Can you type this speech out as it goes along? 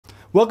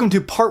Welcome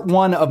to part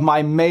one of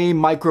my May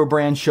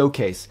MICROBRAND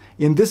showcase.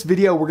 In this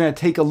video, we're going to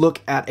take a look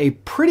at a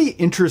pretty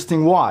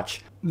interesting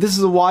watch. This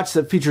is a watch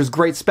that features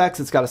great specs.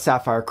 It's got a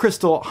sapphire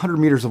crystal, 100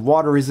 meters of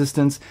water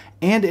resistance,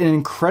 and an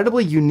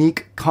incredibly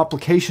unique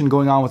complication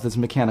going on with its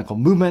mechanical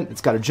movement.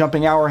 It's got a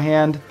jumping hour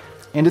hand,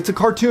 and it's a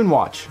cartoon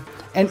watch.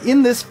 And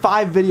in this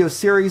 5-video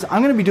series,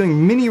 I'm going to be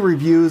doing mini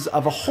reviews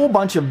of a whole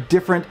bunch of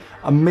different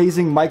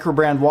amazing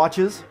MICROBRAND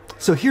watches.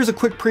 So here's a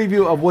quick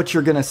preview of what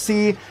you're gonna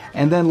see,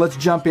 and then let's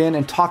jump in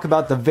and talk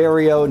about the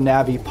Vario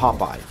Navi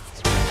Popeye.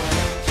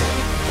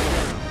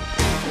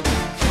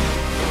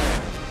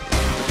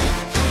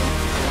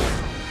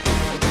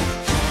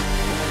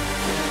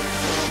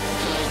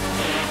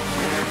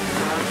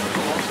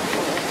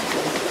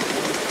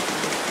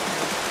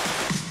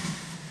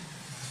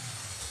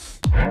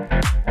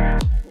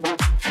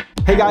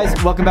 Hey guys,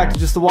 welcome back to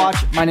Just the Watch.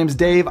 My name's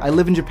Dave, I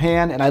live in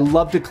Japan, and I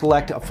love to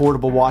collect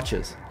affordable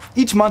watches.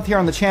 Each month here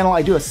on the channel,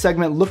 I do a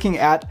segment looking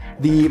at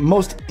the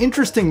most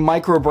interesting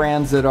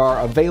MICROBRANDs that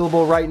are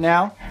available right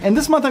now. And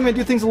this month I'm going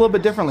to do things a little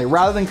bit differently.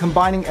 Rather than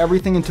combining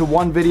everything into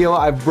one video,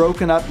 I've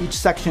broken up each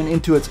section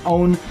into its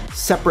own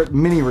separate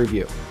mini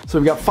review. So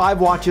we've got 5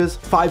 watches,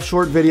 5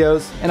 short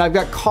videos, and I've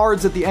got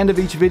cards at the end of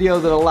each video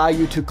that allow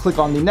you to click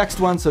on the next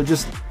one. So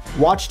just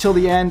watch till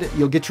the end.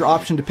 You'll get your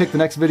option to pick the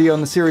next video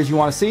in the series you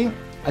want to see.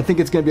 I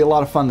think it's going to be a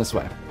lot of fun this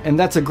way. And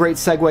that's a great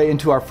segue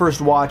into our first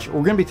watch.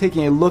 We're going to be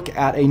taking a look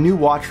at a new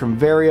watch from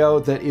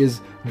Vario that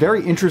is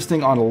very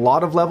interesting on a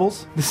lot of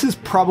levels. This is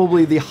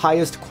probably the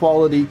highest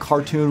quality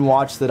cartoon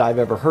watch that I've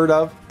ever heard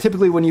of.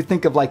 Typically when you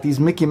think of like these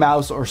Mickey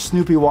Mouse or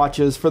Snoopy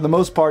watches, for the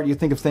most part you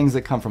think of things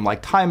that come from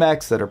like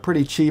Timex that are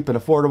pretty cheap and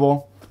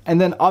affordable.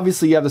 And then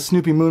obviously you have the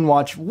Snoopy Moon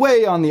watch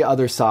way on the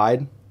other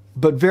side.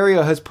 But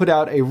Vario has put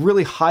out a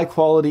really high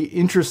quality,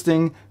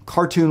 interesting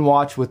cartoon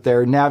watch with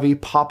their Navi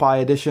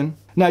Popeye edition.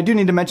 Now I do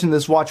need to mention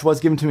this watch was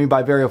given to me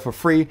by Vario for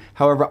free.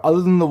 However,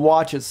 other than the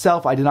watch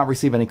itself, I did not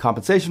receive any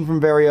compensation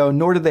from Vario,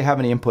 nor did they have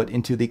any input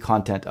into the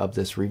content of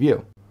this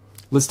review.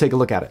 Let's take a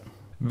look at it.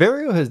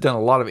 Vario has done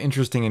a lot of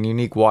interesting and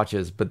unique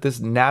watches, but this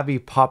Navi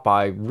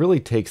Popeye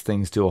really takes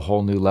things to a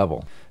whole new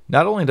level.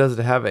 Not only does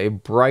it have a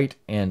bright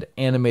and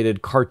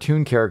animated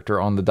cartoon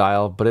character on the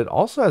dial, but it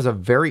also has a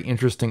very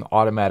interesting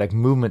automatic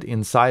movement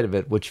inside of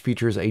it, which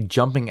features a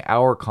jumping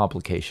hour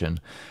complication,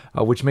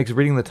 which makes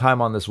reading the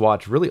time on this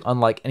watch really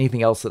unlike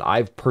anything else that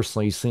I've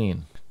personally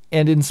seen.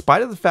 And in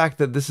spite of the fact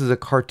that this is a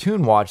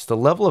cartoon watch, the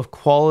level of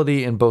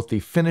quality in both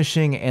the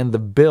finishing and the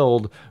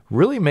build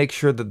really makes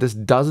sure that this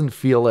doesn't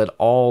feel at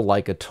all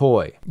like a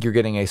toy. You're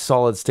getting a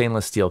solid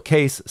stainless steel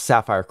case,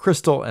 sapphire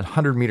crystal, and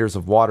 100 meters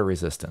of water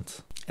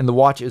resistance. And the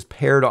watch is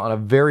paired on a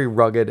very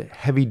rugged,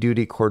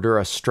 heavy-duty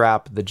Cordura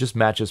strap that just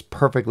matches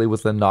perfectly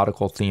with the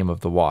nautical theme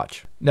of the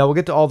watch. Now we'll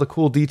get to all the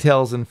cool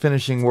details and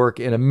finishing work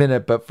in a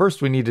minute, but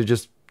first we need to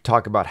just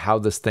talk about how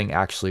this thing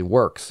actually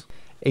works.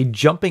 A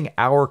jumping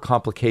hour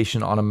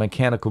complication on a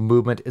mechanical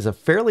movement is a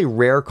fairly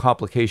rare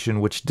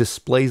complication which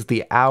displays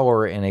the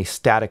hour in a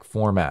static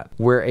format,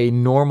 where a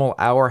normal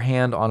hour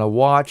hand on a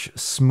watch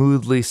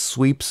smoothly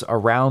sweeps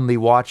around the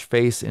watch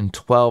face in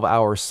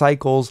 12-hour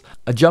cycles.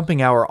 A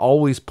jumping hour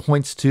always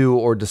points to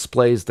or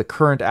displays the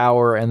current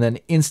hour and then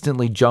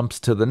instantly jumps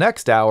to the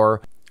next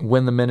hour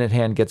when the minute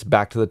hand gets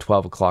back to the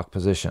 12 o'clock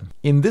position.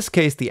 In this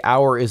case, the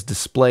hour is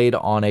displayed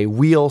on a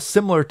wheel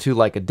similar to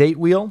like a date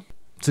wheel.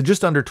 So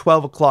just under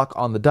 12 o'clock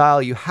on the dial,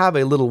 you have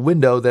a little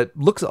window that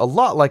looks a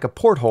lot like a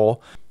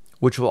porthole,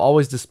 which will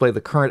always display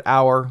the current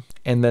hour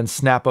and then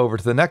snap over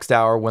to the next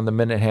hour when the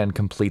minute hand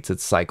completes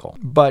its cycle.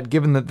 But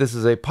given that this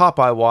is a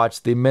Popeye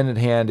watch, the minute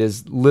hand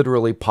is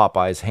literally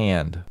Popeye's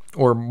hand,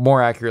 or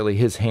more accurately,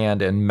 his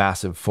hand and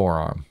massive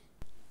forearm.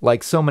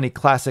 Like so many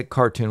classic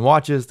cartoon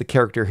watches, the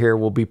character here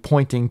will be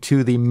pointing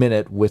to the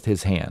minute with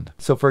his hand.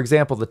 So for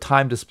example, the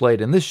time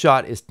displayed in this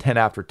shot is 10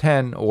 after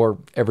 10, or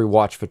every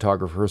watch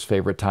photographer's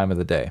favorite time of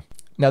the day.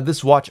 Now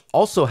this watch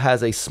also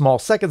has a small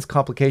seconds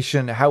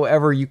complication,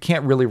 however you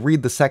can't really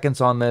read the seconds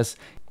on this.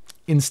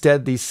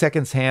 Instead, the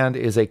seconds hand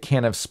is a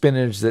can of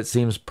spinach that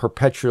seems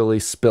perpetually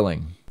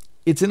spilling.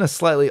 It's in a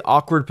slightly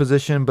awkward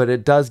position, but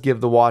it does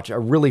give the watch a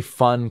really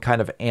fun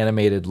kind of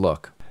animated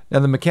look. Now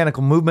the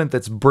mechanical movement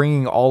that's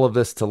bringing all of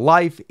this to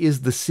life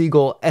is the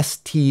Seiko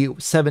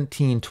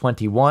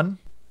ST1721.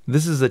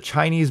 This is a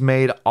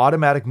Chinese-made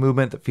automatic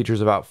movement that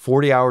features about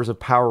 40 hours of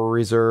power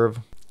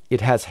reserve.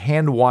 It has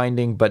hand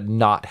winding but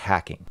not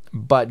hacking.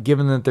 But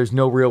given that there's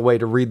no real way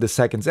to read the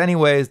seconds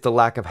anyways, the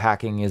lack of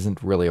hacking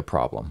isn't really a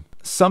problem.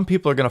 Some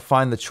people are going to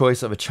find the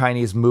choice of a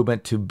Chinese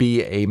movement to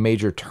be a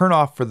major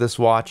turnoff for this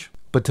watch,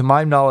 but to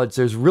my knowledge,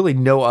 there's really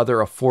no other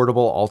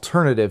affordable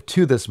alternative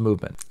to this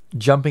movement.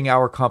 Jumping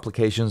hour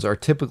complications are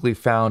typically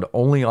found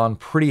only on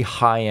pretty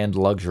high-end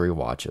luxury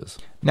watches.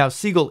 Now,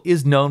 Seiko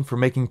is known for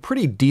making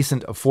pretty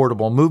decent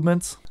affordable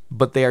movements,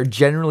 but they are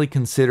generally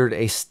considered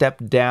a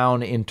step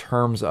down in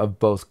terms of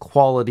both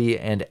quality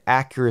and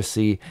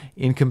accuracy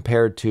in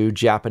compared to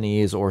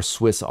Japanese or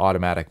Swiss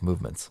automatic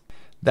movements.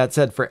 That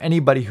said, for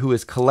anybody who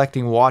is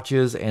collecting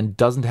watches and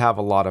doesn't have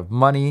a lot of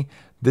money,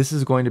 this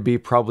is going to be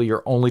probably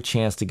your only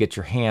chance to get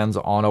your hands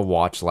on a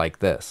watch like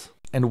this.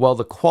 and while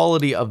the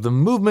quality of the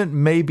movement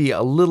may be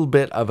a little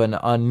bit of an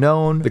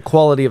unknown, the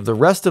quality of the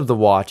rest of the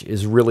watch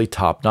is really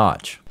top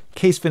notch.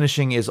 Case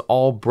finishing is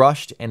all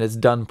brushed and is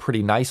done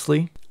pretty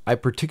nicely. I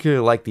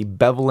particularly like the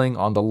beveling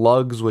on the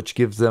lugs, which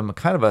gives them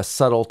kind of a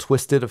subtle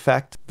twisted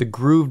effect. The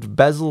grooved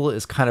bezel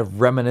is kind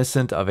of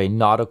reminiscent of a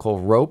nautical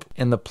rope,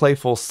 and the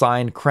playful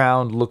signed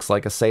crown looks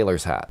like a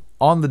sailor's hat.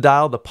 On the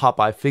dial, the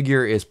Popeye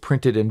figure is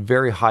printed in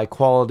very high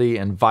quality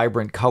and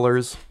vibrant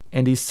colors,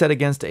 and he's set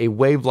against a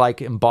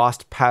wave-like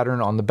embossed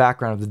pattern on the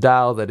background of the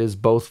dial that is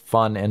both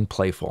fun and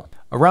playful.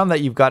 Around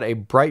that, you've got a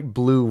bright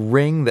blue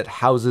ring that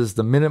houses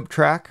the minute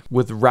track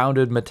with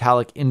rounded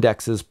metallic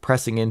indexes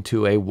pressing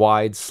into a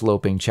wide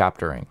sloping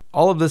chaptering.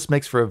 All of this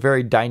makes for a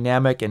very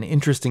dynamic and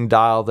interesting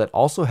dial that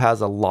also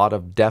has a lot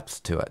of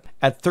depth to it.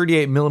 At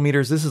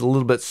 38mm, this is a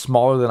little bit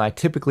smaller than I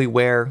typically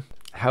wear.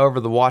 However,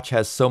 the watch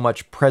has so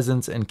much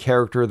presence and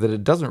character that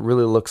it doesn't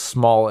really look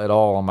small at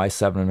all on my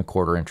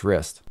 7¼ inch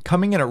wrist.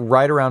 Coming in at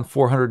right around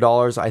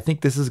 $400, I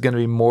think this is going to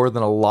be more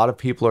than a lot of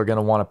people are going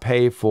to want to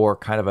pay for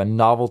kind of a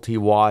novelty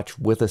watch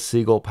with a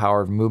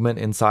seagull-powered movement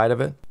inside of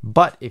it.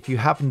 But if you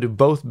happen to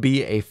both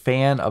be a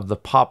fan of the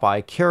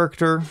Popeye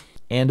character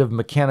and of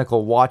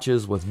mechanical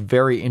watches with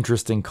very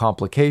interesting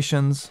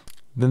complications,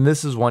 then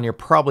this is one you're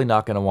probably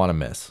not going to want to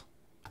miss.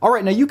 All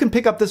right, now you can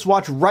pick up this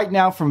watch right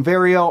now from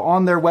Vario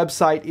on their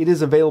website. It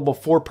is available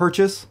for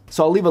purchase,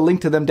 so I'll leave a link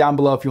to them down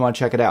below if you want to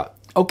check it out.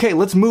 Okay,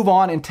 let's move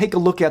on and take a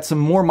look at some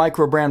more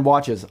micro-brand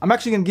watches. I'm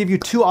actually going to give you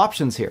two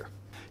options here.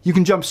 You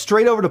can jump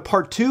straight over to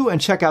part 2 and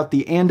check out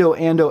the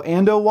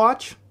Ando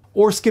watch,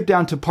 or skip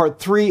down to part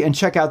 3 and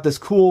check out this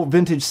cool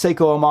vintage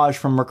Seiko homage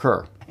from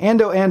Merkur.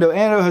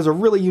 Ando has a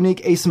really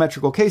unique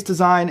asymmetrical case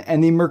design,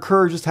 and the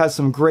Merkur just has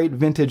some great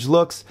vintage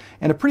looks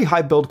and a pretty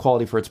high build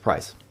quality for its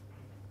price.